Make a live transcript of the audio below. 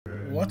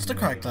What's the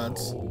crack,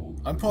 lads?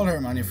 I'm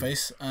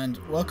PaulHairyManlyFace, and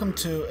welcome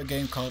to a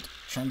game called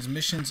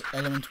Transmissions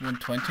Element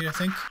 120, I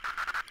think.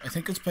 I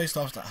think it's based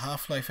off the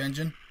Half-Life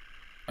engine,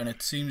 and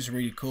it seems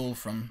really cool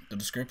from the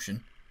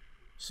description.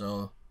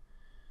 So,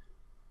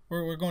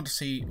 we're going to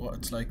see what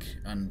it's like,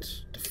 and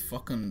the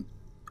fucking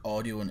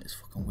audio in it is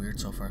fucking weird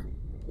so far.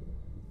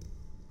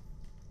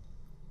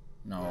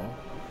 No.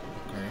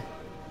 Okay.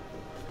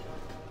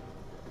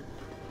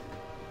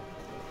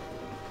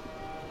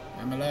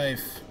 I'm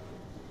alive.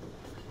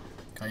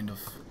 Kind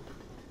of.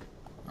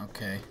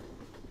 Okay.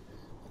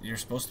 You're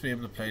supposed to be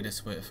able to play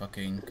this with a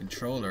fucking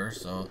controller,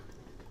 so...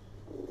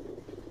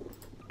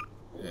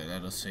 yeah,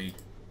 let us see.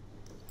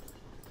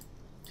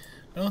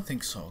 I don't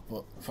think so,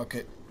 but fuck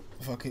it.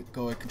 Fuck it.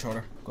 Go away,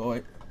 controller. Go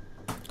away.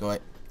 Go away.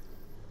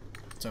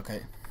 It's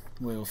okay.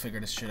 We'll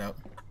figure this shit out.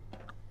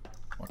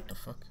 What the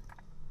fuck?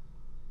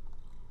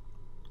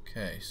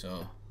 Okay,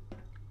 so...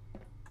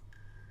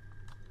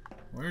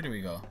 where do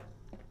we go?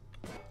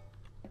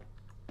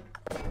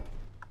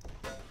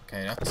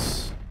 Okay,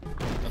 that's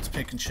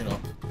picking shit up.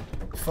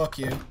 Fuck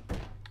you.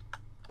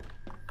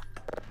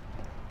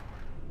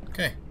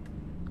 Okay.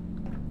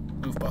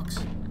 Move box.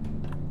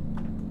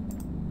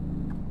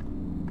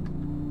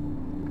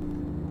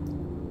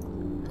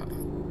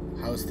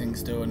 How's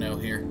things doing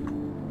out here?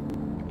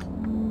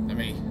 Let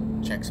me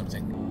check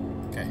something.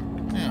 Okay.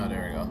 Oh,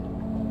 there we go.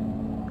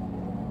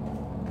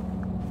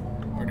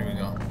 Where do we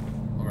go?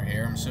 Over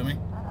here, I'm assuming?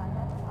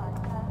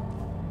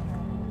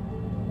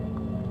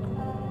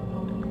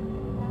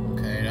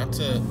 Okay, that's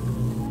a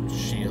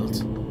shield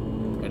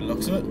by the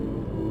looks of it.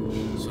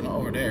 So not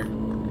over there.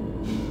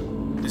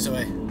 This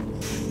way.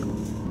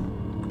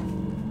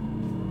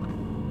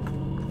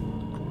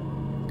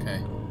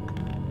 Okay.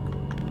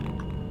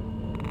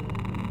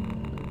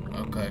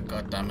 Okay,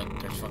 god damn it,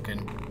 there's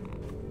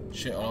fucking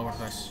shit all over the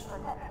place.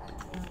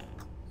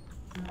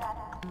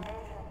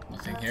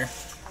 Nothing here.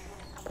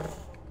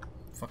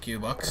 Fuck you,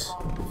 box.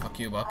 Fuck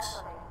you,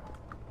 box.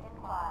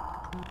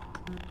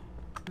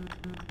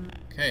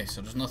 Okay,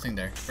 so there's nothing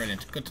there.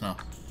 Brilliant. Good to know.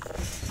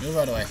 Move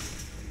out of the way.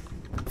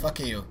 Fuck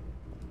you.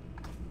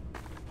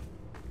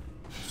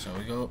 So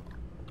we go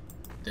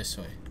this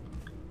way.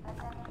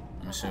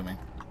 I'm assuming.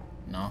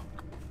 No?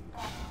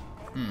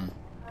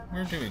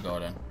 Where do we go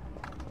then?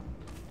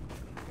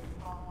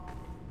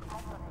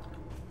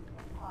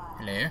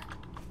 Hello?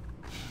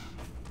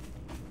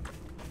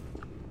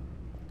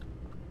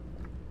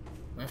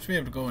 We have to be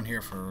able to go in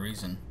here for a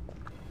reason.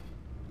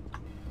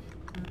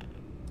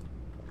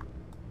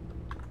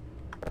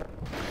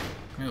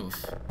 Move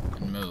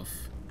and move.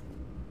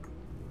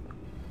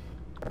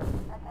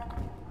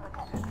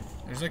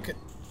 There's like a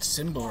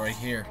symbol right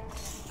here.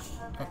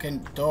 Fucking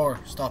door,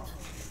 stop.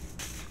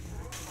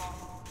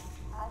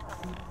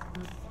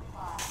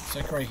 It's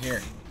like right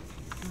here.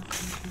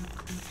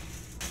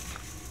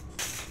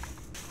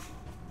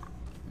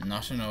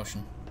 Not an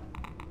ocean.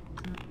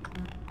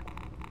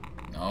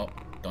 No,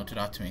 don't do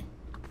that to me.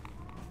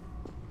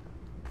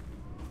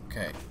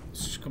 Okay,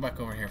 let's just go back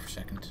over here for a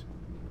second.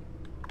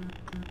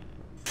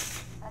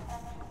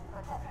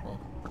 Oh,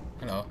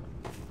 hello.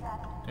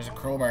 There's a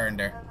crowbar in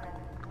there.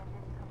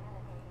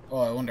 Oh,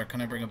 I wonder,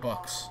 can I bring a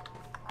box?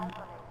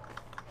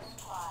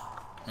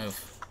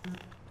 Move.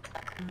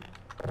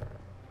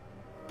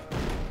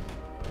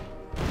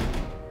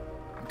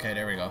 Okay,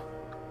 there we go.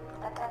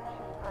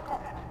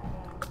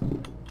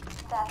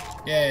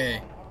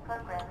 Yay!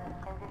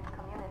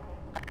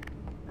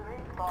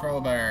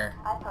 Crowbar.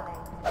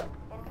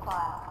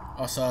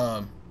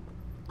 Awesome.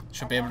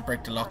 Should be able to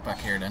break the lock back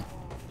here then.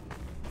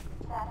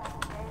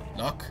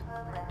 Lock?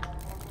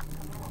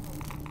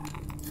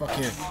 Fuck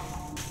you.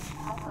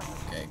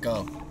 Okay,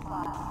 go.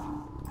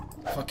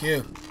 Fuck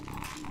you.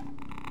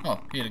 Oh,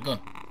 he had a gun.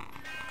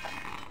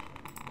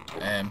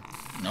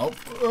 Nope.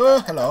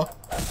 Hello.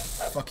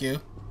 Fuck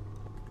you.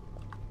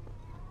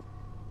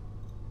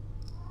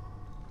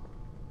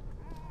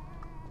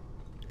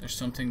 There's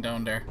something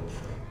down there.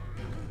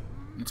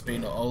 It's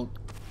being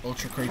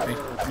ultra creepy.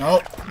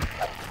 Nope.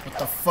 What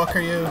the fuck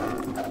are you?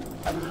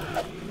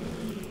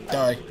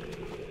 Die.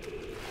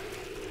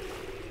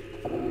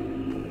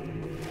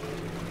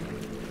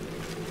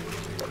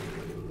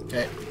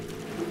 Okay.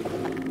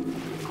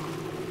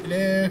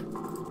 Hello.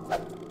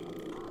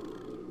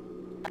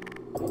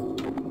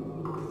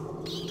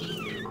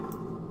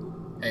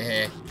 Hey,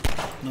 hey.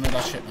 None of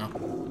that shit now.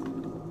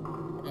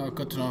 Oh,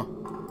 good to know.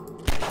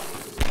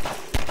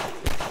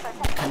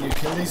 Can you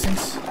kill these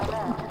things?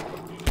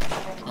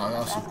 Oh,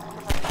 awesome.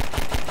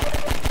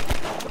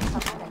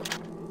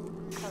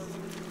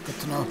 Good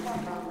to know.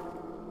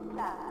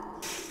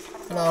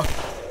 Hello.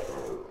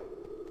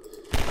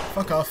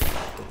 Fuck off.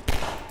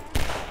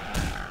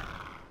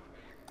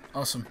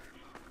 Awesome.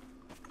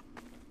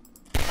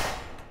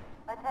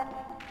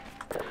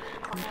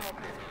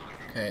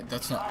 Okay,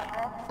 that's not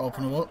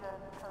openable.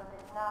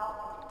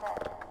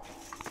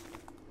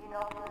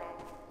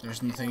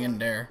 There's nothing in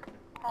there.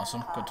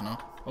 Awesome, good to know.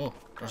 Oh,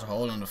 there's a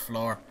hole in the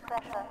floor.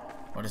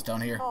 What is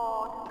down here?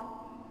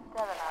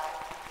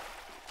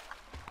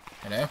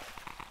 Hello?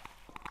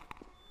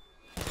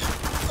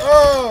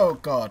 Oh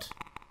god.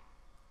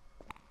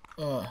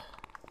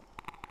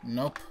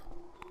 Nope.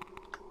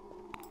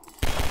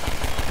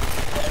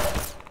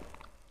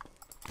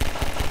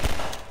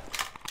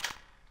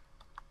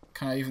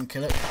 Can I even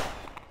kill it?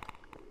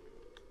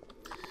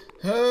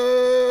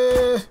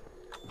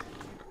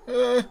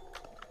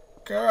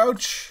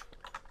 Crouch.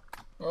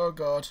 Oh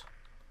god.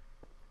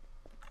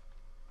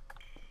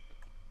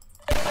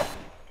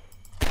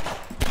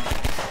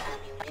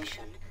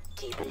 Ammunition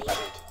depleted.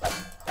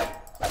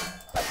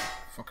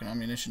 Fucking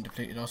ammunition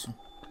depleted, awesome.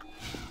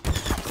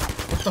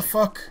 What the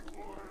fuck?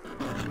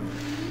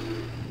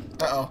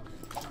 Uh-oh.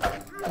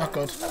 Not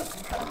good.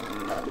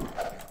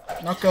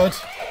 Not good.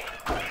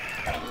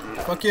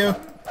 Fuck you.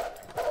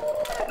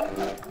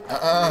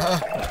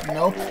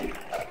 Nope.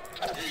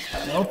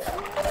 Nope.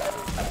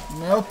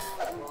 Nope.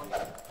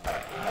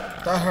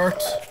 That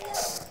hurt.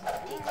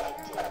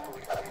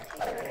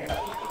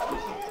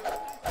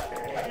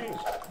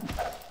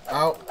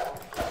 Ow.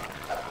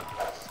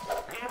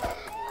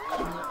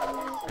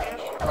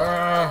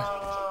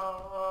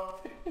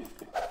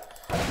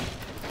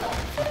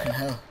 Fucking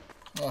hell.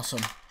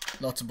 Awesome.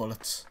 Lots of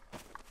bullets.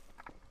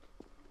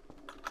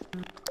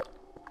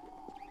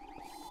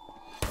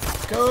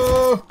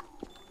 Go!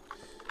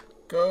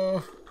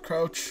 Go!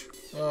 Crouch.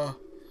 Oh,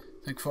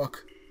 thank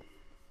fuck.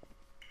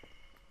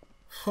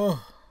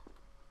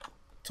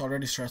 It's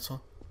already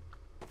stressful.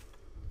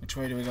 Which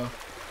way do we go?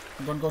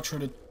 I'm gonna go through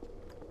the...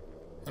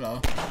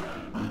 Hello.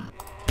 I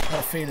had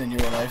a feeling you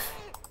were alive.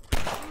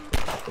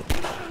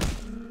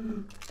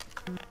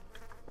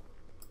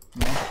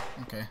 No?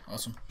 Okay,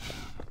 awesome.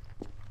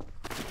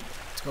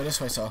 Let's go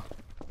this way, so.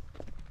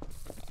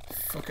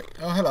 Fuck it.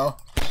 Oh, hello.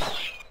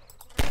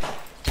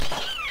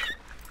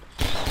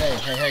 Hey,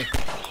 hey, hey.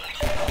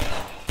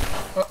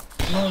 Oh,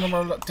 none of them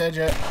are dead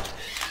yet.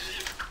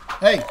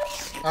 Hey!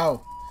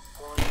 Ow.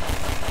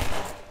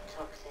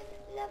 Toxin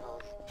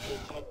levels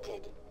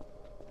detected.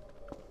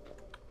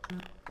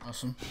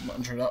 Awesome.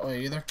 Nothing through that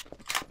way either.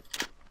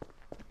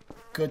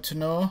 Good to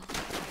know.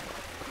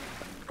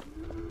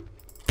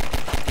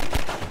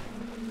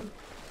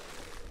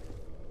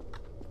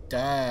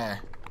 Die.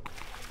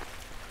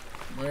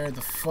 Where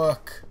the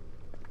fuck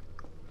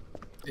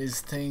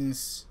is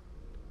things?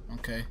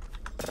 Okay.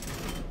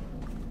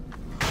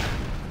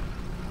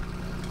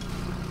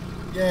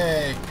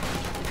 Yay.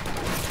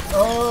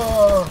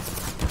 Oh.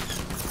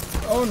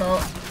 Oh no.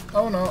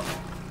 Oh no.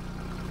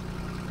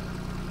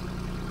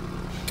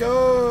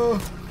 Go.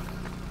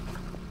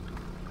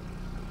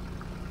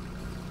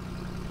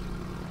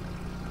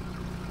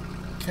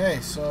 Okay,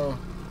 so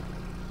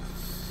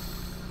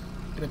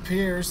it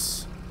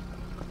appears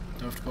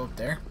do I have to go up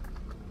there?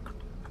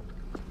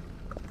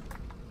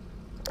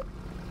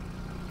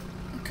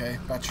 Okay,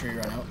 battery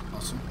ran out.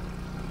 Awesome.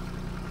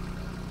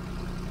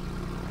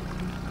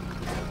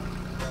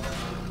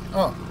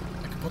 Oh,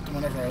 I can put them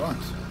whenever I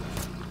want.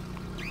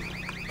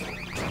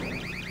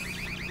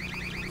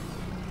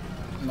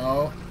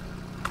 No.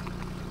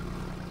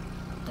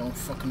 Don't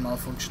fucking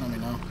malfunction on me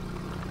now.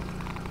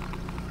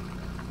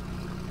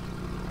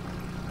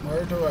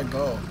 Where do I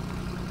go?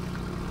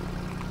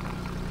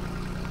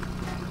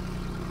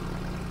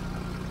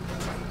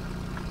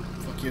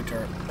 Fuck you,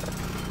 turret.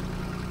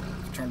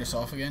 Turn this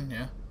off again,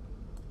 yeah.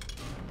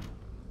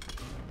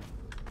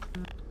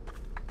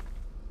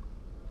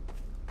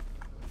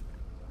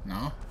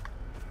 No.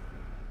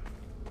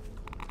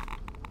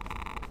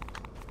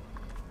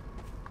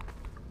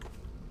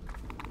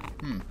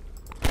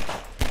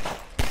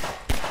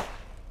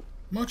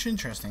 Much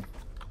interesting.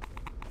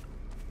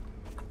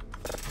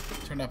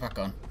 Turn that back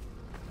on.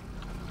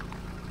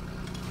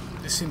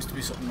 This seems to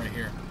be something right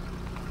here.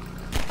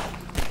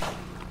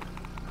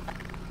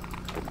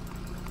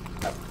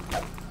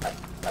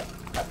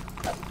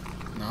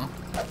 No?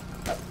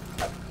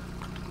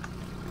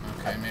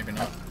 Okay, maybe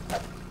not.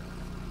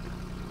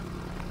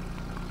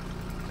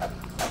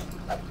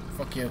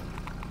 Fuck you.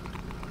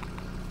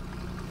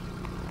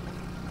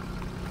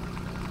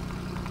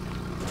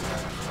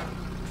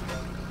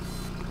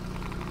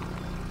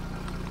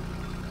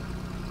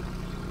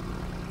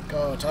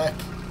 Go attack.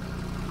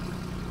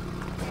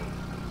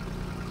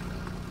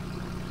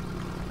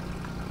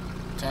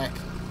 Attack.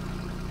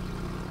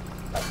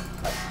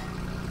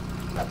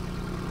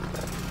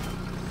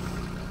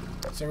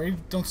 So I really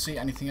don't see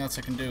anything else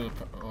I can do.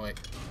 Oh wait.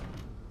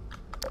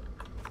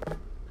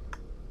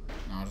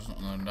 No, there's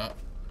nothing on that.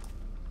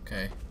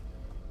 Okay.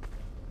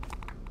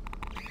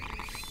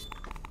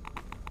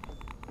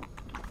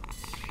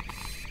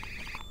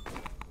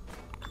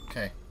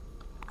 Okay.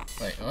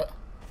 Wait, what?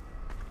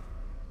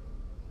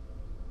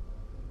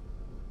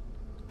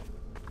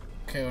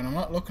 Okay, when I'm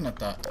not looking at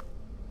that, it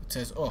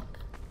says up.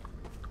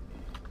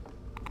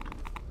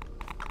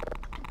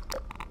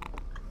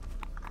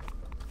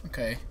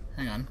 Okay,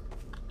 hang on.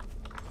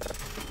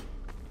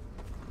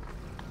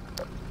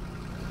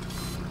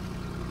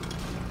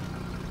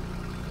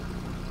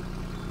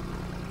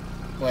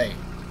 Wait.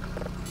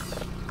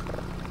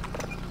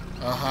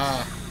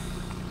 Aha!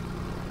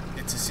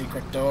 It's a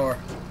secret door.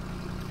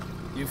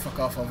 You fuck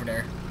off over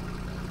there.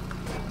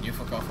 You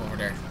fuck off over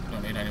there.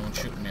 Don't need need anyone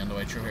shooting me on the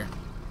way through here.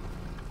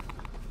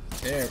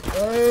 There.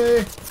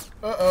 Hey!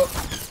 Uh-oh.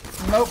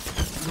 Nope.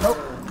 Nope.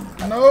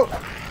 Nope.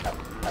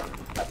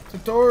 The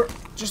door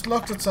just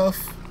locked itself.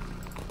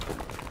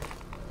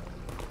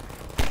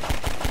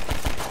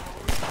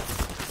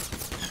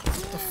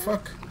 What the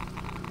fuck?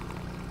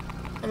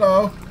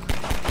 Hello?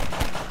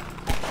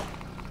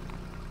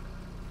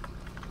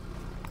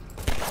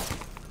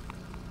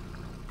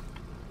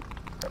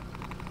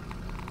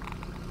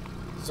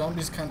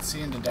 Zombies can't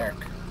see in the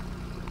dark.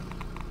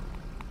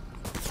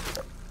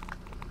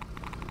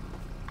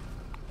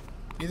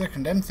 Either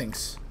can them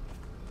things.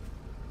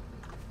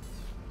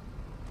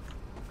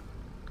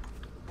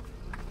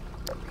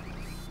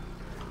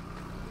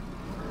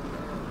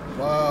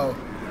 Wow.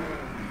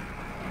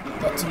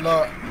 That's a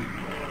lot.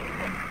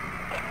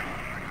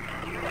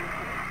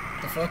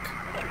 The fuck?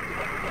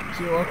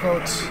 QR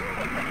codes.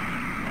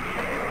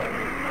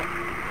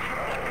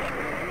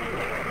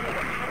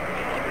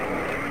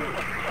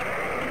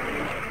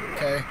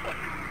 Okay.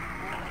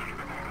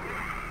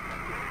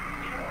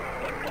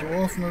 The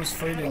wolf moves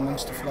freely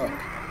amongst the flock.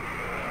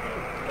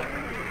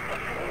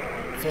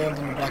 Failed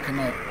in the black and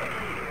white.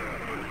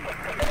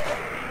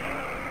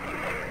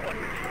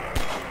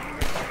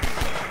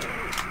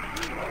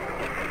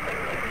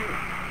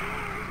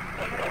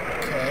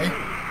 Okay.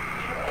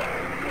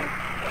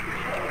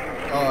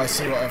 Oh, I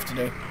see what I have to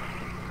do.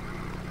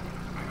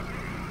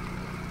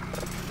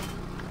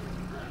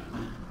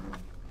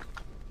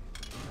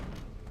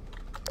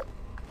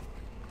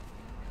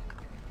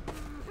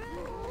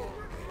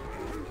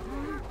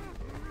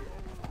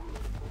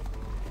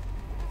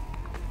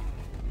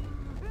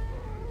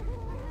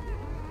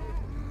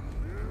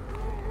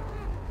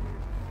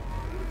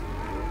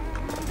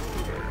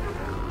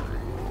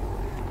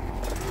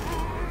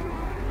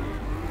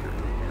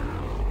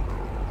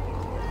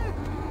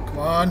 Come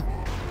on.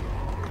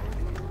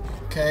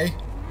 Okay.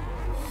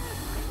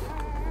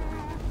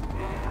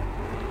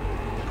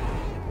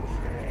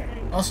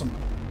 Awesome.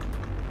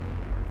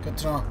 Good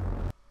to know.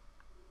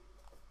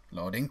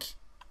 Loading.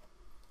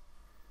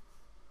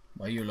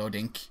 Why are you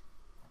loading?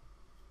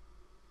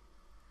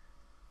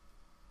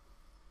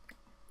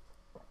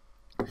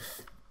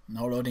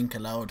 No loading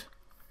allowed.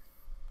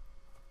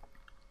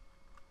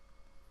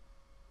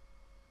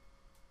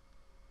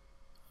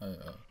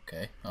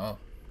 Okay. Oh,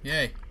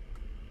 yay.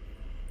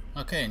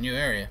 Okay, new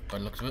area by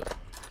the looks of it.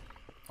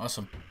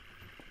 Awesome.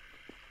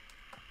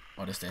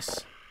 What is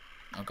this?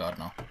 Oh god,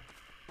 no.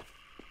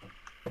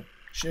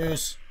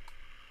 Shoes.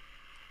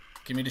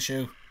 Give me the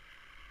shoe.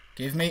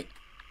 Give me.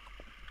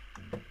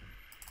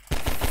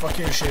 Fuck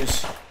your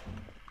shoes.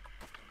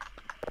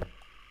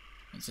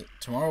 Is it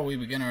tomorrow we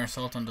begin our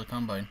assault on the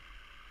Combine?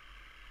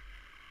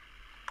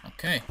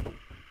 Okay.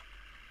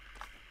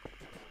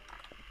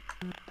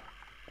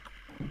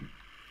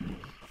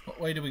 What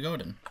way do we go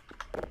then?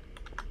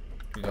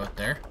 Do we go out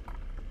there?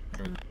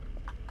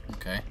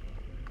 Okay.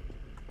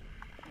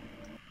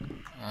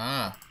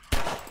 Ah.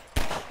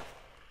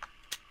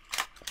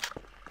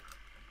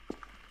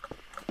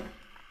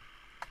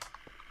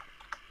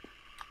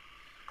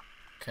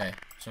 Okay,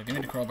 so give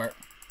me the crowbar.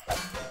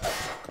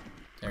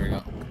 There we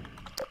go.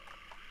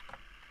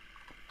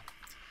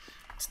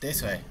 It's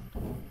this way.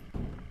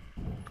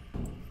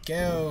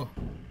 Go!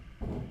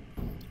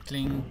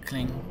 Cling,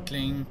 cling,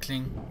 cling,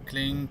 cling,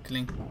 cling,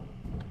 cling.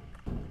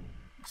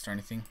 Is there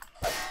anything?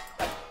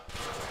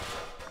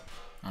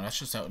 Oh, that's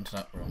just out into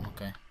that room,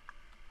 okay.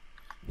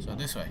 So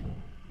this way.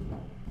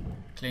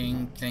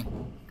 Cling,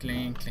 cling,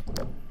 cling, cling.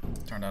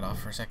 Turn that off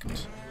for a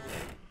second.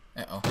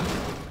 Uh-oh.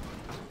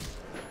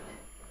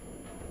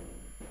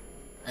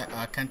 Uh-oh,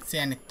 I can't see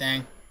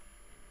anything.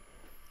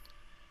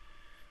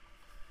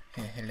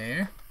 Hey,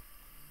 hello?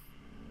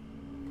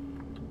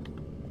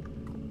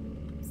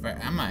 Where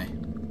am I?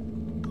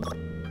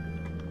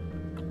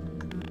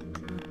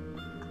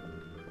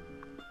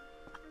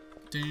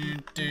 Do,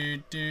 do,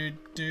 do,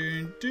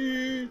 do,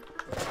 do.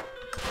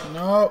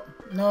 No,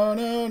 no,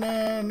 no,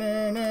 no,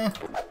 no, no.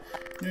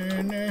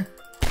 No, no.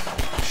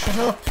 Shut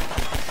up.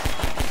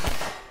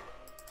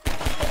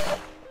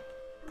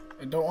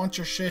 I don't want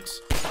your shit.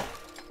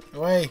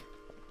 Away.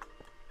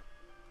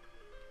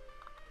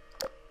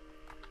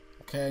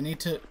 Okay, I need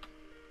to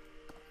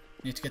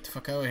get the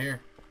fuck out of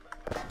here.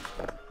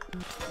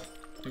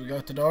 Do we go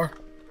out the door?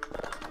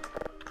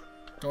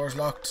 Door's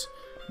locked.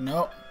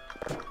 No.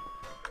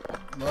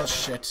 Well,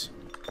 shit.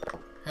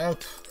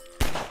 Help.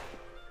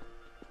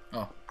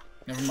 Oh,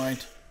 never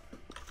mind.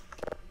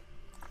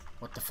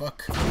 What the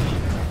fuck?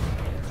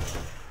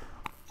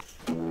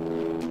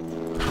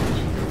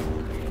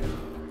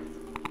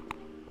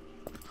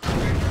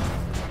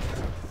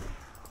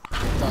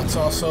 That's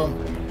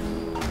awesome.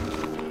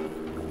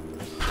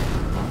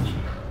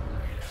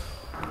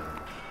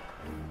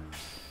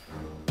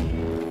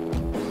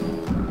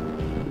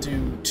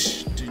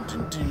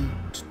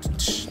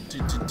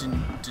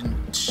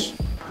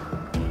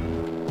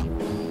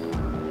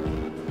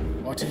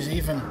 What is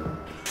even?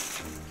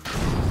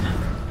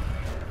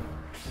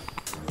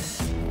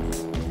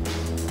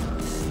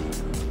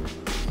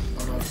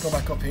 Oh no, let's go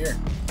back up here.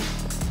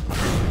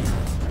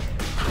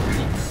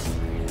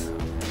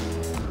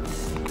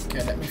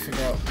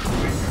 figure out...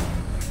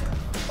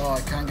 Oh,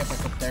 I can't get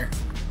back up there.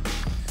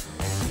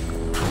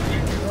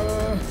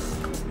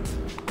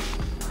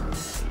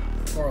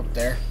 Or up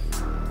there.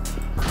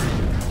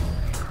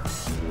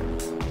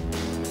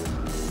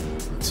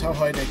 That's how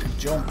high they could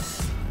jump,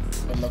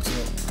 by the looks of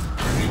it.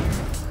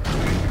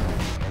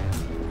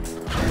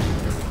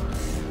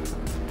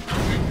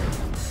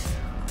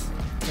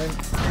 Then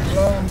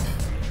jump.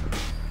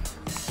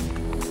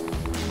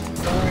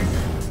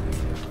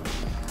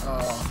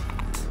 Oh,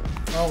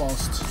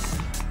 almost.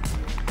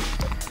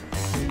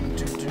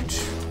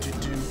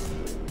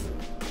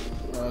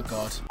 Oh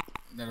god,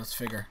 let us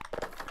figure.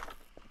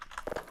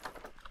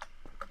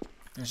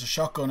 There's a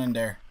shotgun in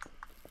there.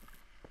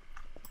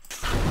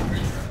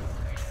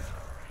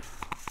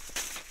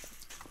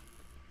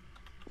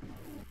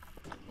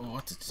 Oh,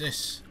 what is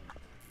this?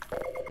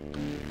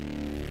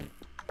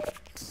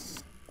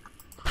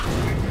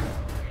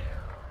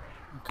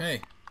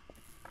 Okay.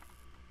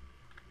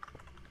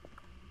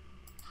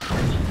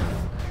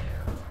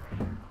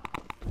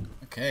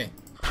 Okay.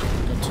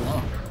 Good to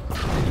know.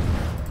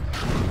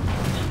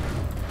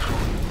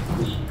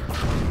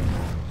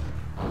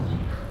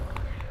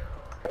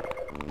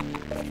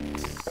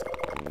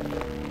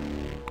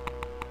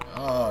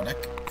 Oh, that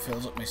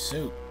fills up my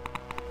suit.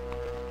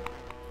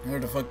 Where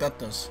the fuck that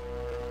does?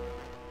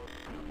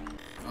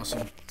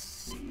 Awesome.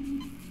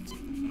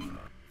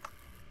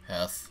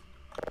 Health.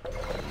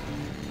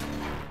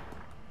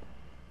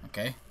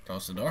 Okay,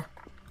 close the door.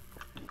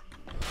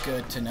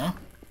 Good to know.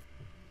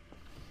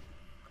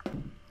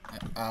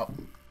 Ow.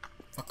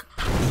 Fuck.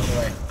 Move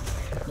away.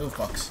 Move,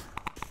 box.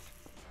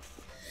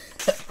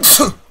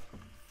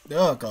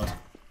 Oh god.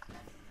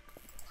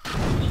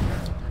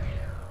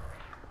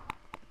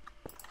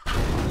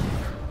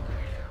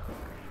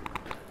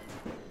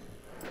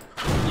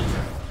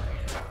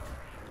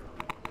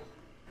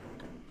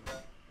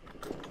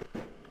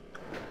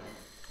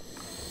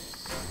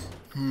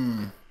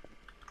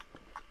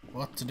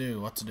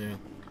 What to do?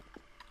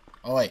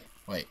 Oh wait.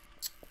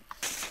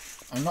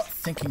 I'm not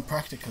thinking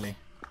practically.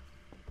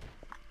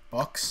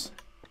 Box.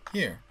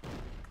 Here.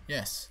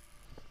 Yes.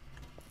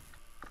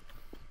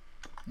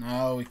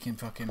 Now we can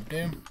fucking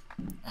boom.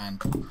 And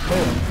boom.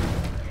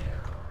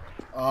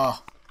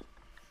 Ah.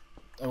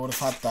 I would have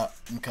had that.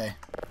 Okay.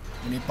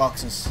 We need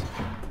boxes.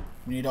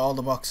 We need all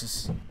the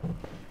boxes.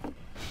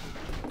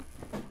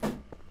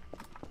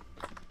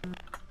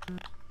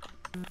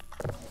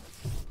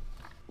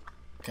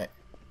 Okay.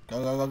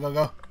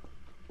 Go.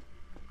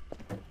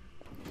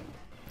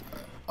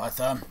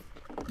 Awesome.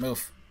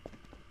 Move.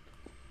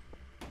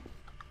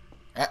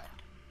 Ah.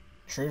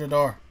 Through the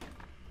door.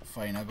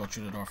 Fine, I'll go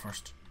through the door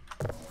first.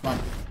 Come on.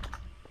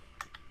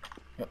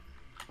 Yep.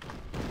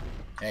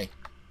 Hey.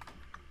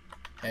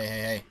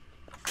 Hey.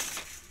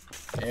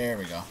 There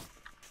we go.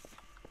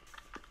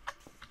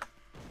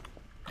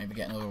 Maybe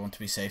get another one to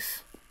be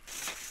safe.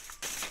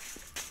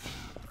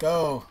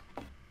 Go.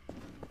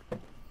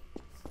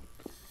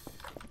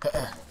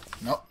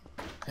 Nope.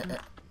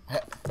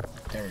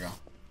 There we go.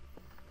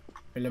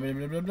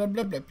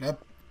 Blah.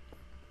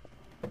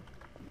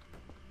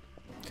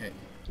 Okay,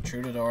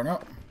 through the door now.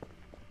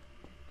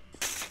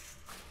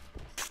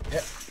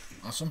 Yep,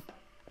 awesome.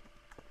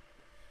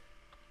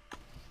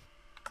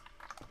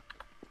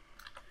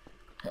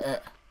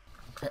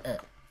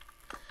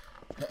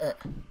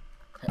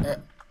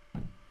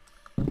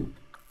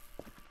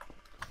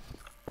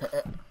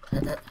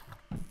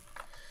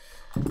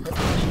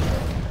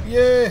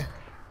 Yeah,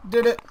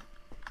 did it.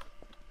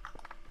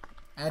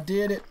 I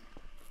did it.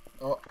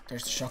 Oh,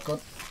 there's the shotgun.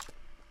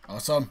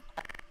 Awesome.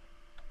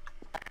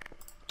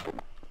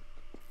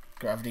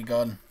 Gravity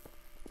gun.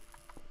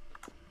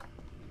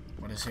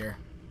 What is here?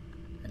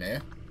 Hello?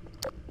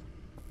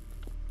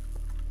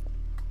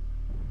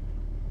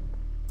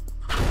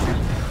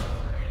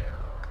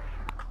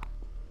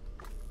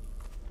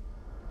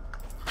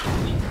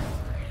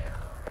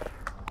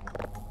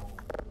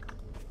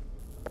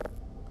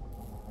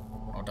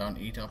 Oh, down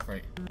E to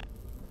upright.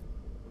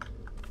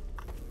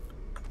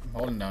 I'm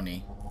holding down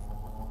E.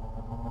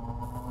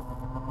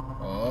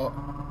 Oh.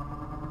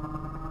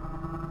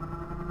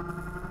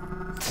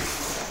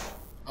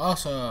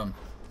 Awesome.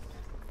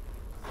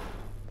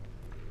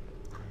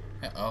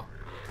 Uh-oh.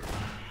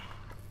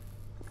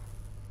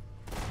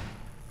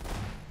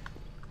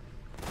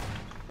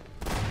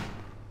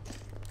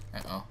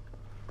 Uh-oh.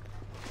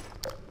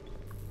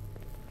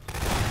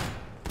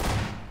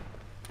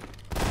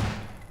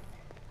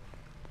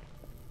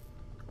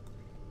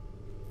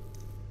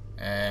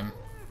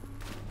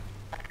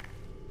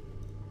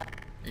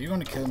 Are you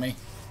going to kill me?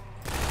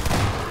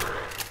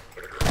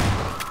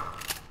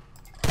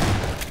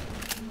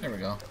 There we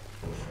go.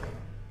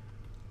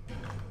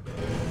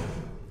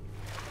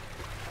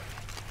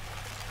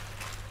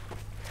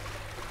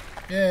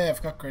 Yeah,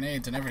 I've got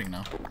grenades and everything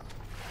now.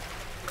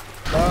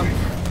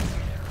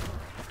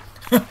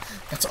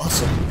 That's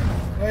awesome.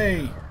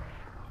 Hey.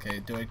 Okay,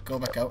 do I go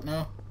back out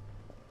now?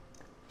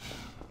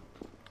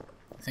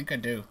 I think I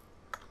do.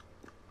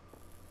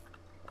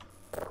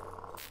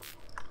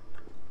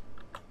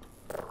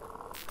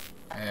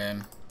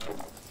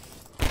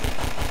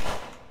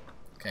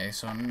 Okay,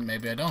 so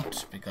maybe I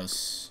don't,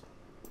 because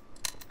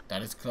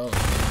that is closed.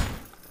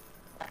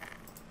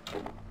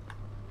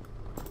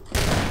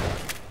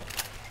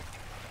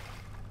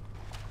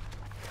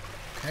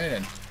 Okay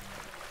then.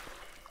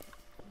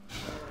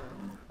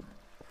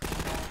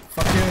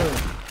 Fuck you!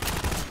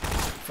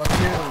 Fuck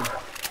you!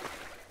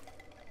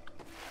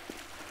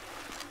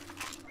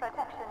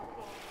 Protection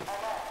team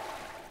alert.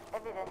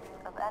 Evidence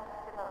of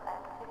uncivil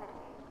activity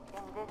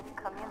in this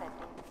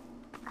community.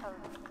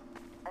 Code.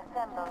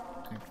 Assemble.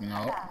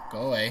 No,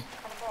 go away.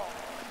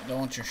 I don't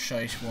want your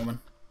shite, woman.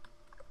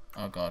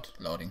 Oh god,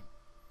 loading.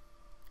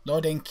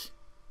 Loading!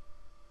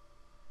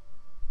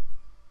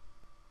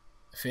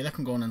 I feel like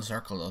I'm going in a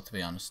circle though, to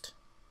be honest.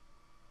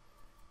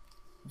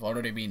 I've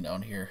already been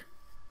down here.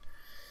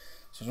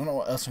 So I don't know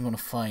what else I'm going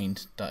to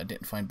find that I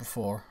didn't find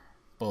before,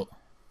 but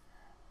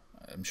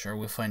I'm sure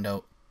we'll find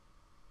out.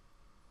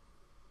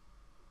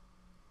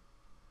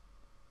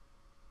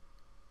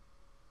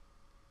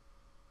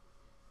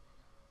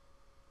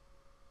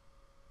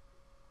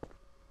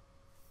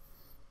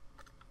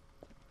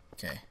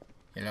 Okay,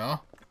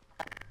 hello?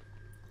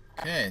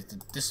 Okay,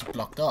 this is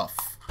blocked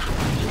off.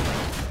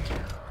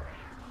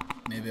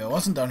 Maybe I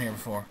wasn't down here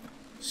before.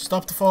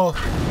 Stop the fall!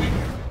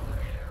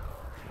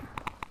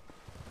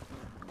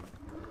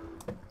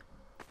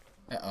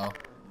 Uh-oh.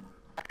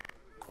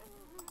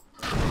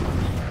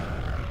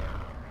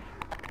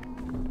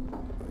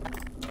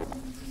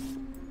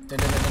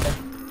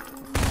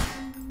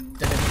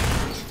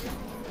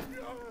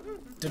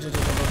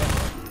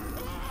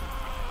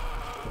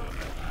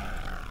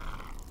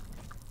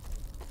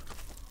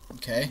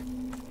 Okay,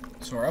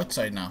 so we're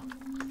outside now.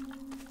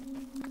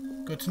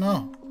 Good to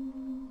know.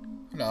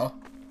 Hello.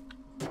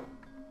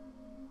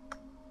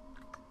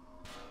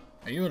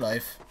 Are you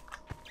alive?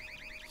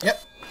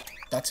 Yep,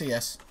 that's a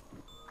yes.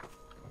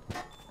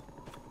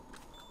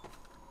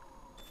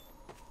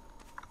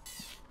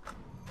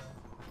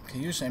 Okay,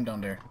 you're same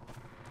down there.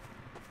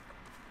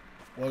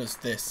 What is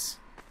this?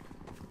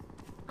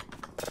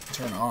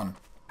 Turn on.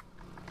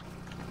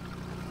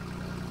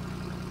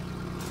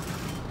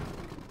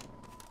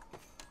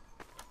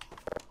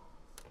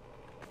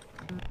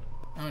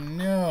 Oh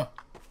no.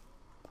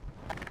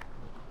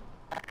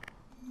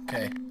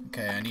 Okay,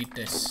 I need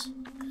this.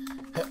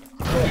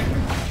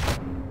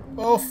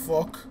 Oh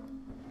fuck.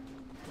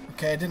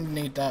 Okay, I didn't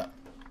need that.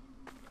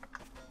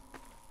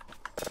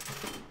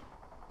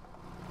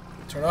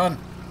 Turn on.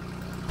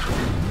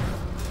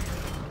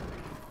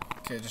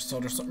 Okay, so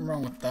there's something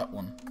wrong with that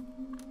one.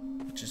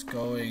 Which is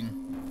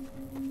going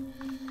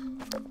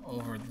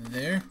over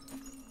there.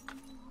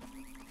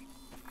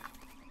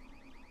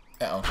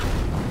 Uh-oh.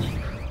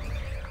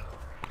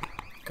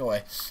 Go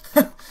away.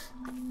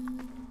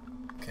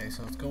 Okay,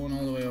 so it's going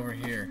all the way over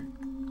here.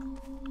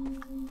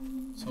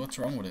 So what's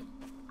wrong with it?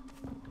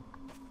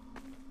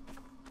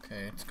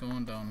 Okay, it's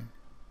going down.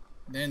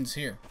 It ends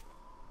here.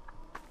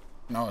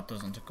 No, it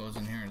doesn't. It goes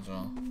in here as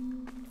well.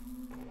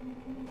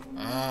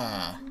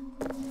 Ah.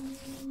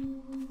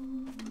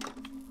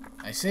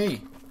 I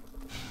see.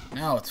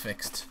 Now it's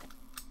fixed.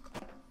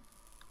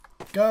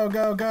 Go,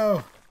 go,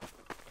 go!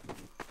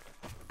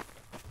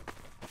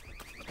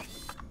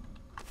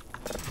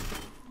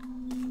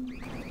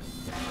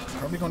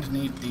 Probably going to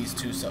need these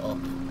two set up.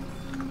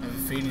 I have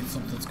a feeling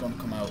something's going to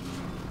come out.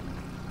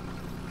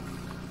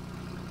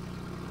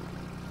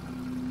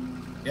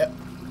 Yep.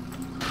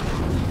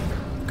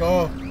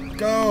 Go!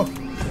 Go!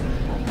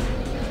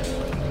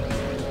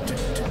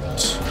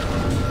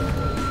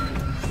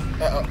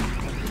 Uh-oh.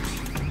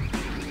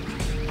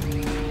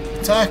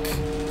 Attack!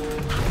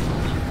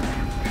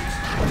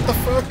 What the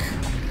fuck?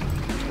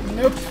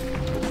 Nope.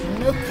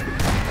 Nope.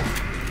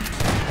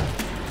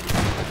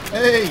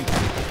 Hey!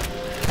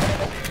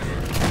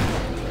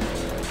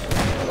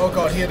 Oh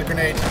god, he had a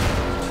grenade.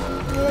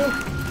 Oh.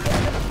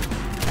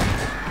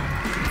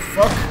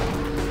 Fuck.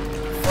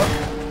 Fuck.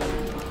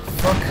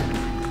 Fuck.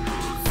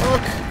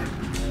 Fuck.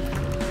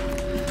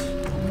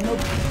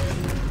 Nope.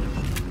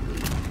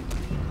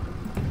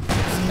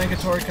 This is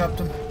negatory,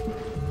 Captain.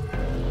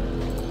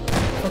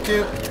 Fuck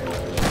you.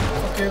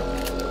 Fuck you.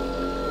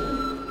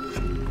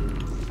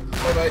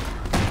 Bye bye.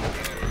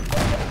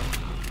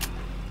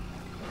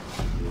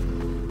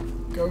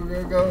 Go, go,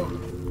 go.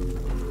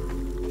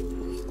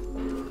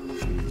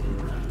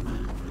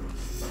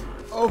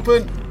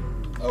 Open!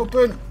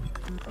 Open!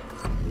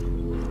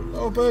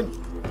 Open!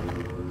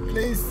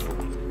 Please!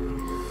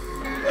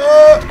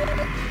 Ah!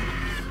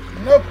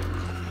 Nope!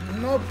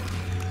 Nope!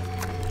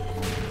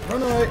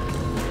 Run away!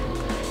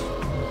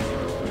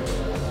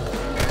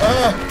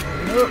 Ah!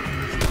 Nope!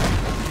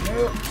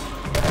 Nope!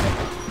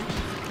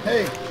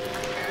 Hey!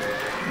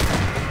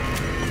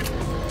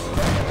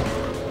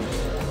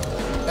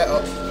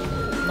 Uh-oh.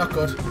 Not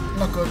good.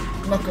 Not good.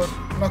 Not good.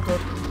 Not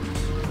good.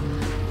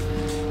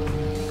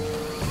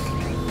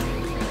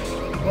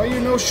 Why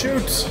you no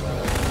shoot?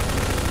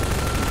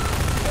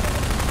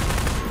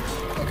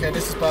 Okay,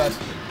 this is bad.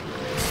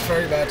 This is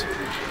very bad.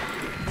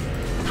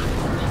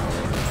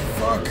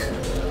 Fuck.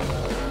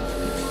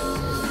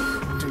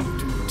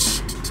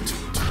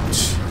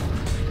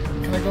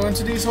 Can I go go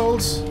into these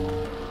holes?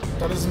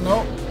 That is a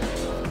no.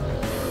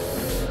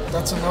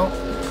 That's a no.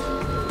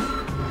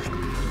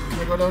 Can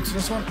I go down to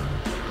this one?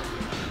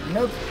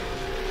 Nope.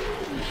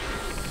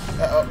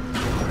 Uh-oh.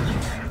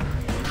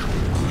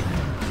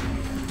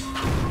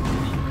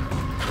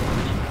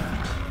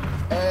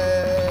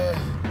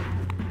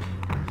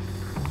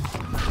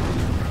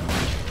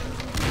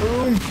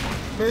 Boom,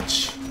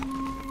 bitch.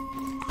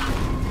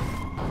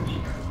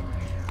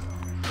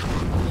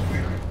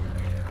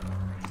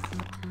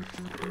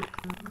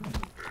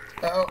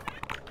 Uh-oh.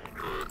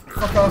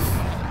 Fuck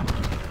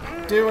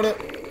off. Deal with it.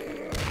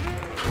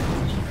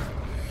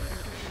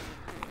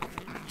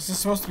 Is this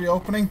supposed to be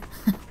opening?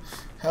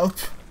 Help.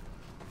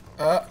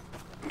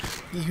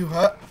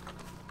 Yee-hoo-ha.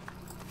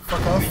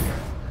 Fuck off.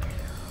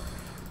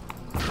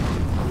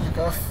 Fuck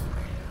off.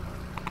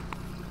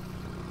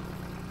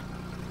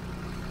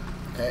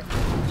 Okay.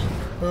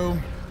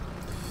 Boom.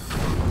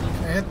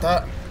 Can I hit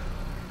that?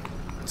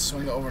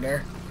 Swing it over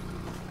there.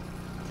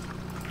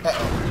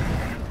 Uh-oh.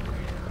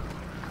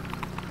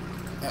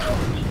 Uh-oh.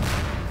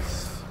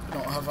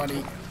 Don't have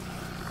any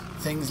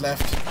things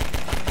left.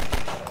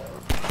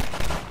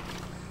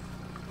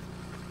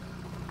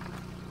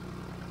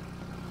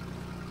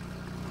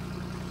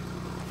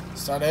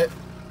 Is that it?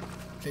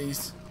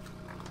 Please.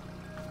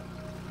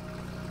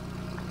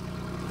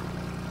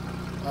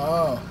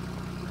 Oh.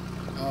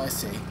 Oh, I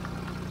see.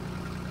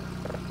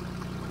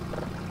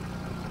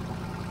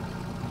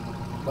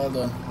 Well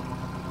done.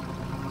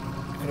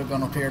 Could have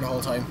gone up here the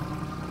whole time.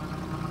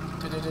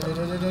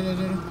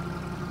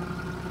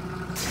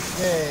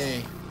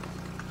 Yay!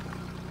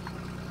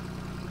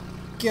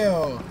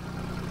 Go!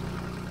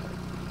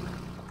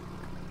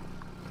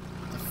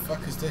 The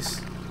fuck is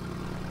this?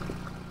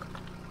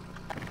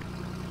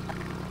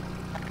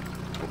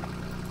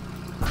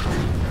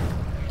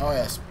 Oh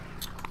yes.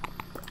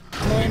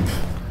 Climb!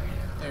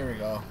 There we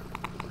go.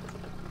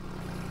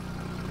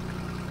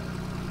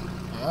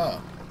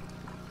 Ah.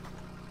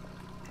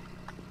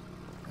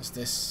 Is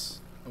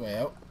this a way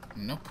out?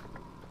 Nope.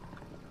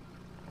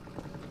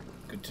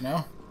 Good to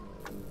know.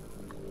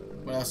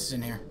 What else is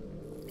in here?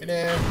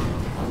 Hello?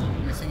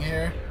 Anything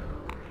here?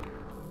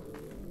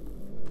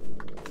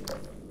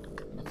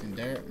 Nothing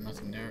there,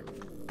 nothing there.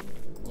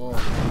 Whoa.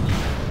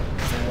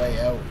 There's a way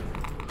out.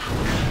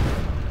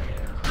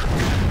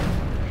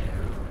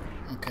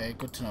 Okay,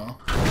 good to know.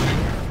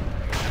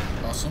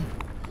 Awesome.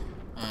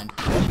 And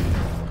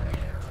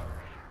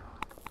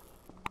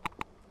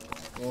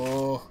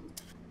oh,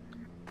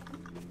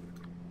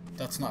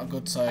 that's not a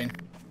good sign.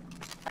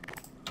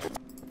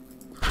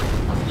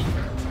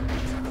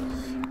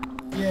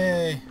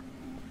 Yay!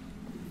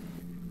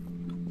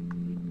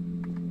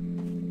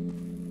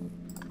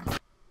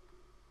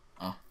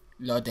 Oh,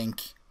 loading.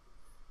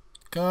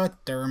 God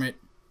damn it.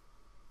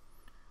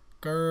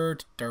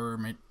 God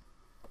damn it.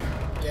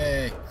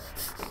 Yay.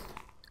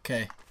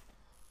 Okay.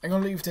 I'm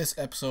gonna leave this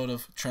episode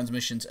of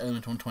Transmissions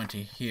Element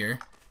 120 here.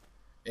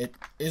 It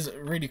is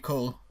really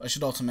cool. I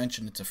should also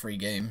mention it's a free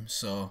game,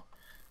 so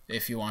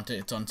if you want it,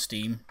 it's on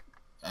Steam,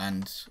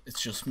 and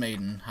it's just made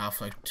in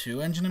Half-Life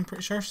 2 engine, I'm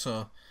pretty sure,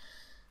 so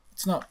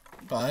it's not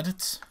bad.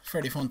 It's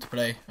fairly fun to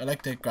play. I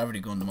like the gravity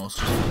gun the most,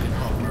 just fucking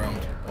hopping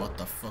around. What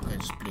the fuck, I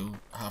just blew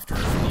half the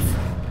roof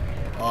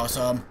off.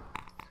 Awesome.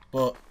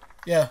 But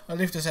yeah, I'll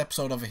leave this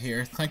episode over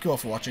here. Thank you all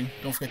for watching.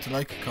 Don't forget to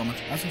like, comment,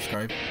 and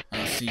subscribe,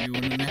 and I'll see you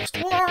in the next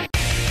one.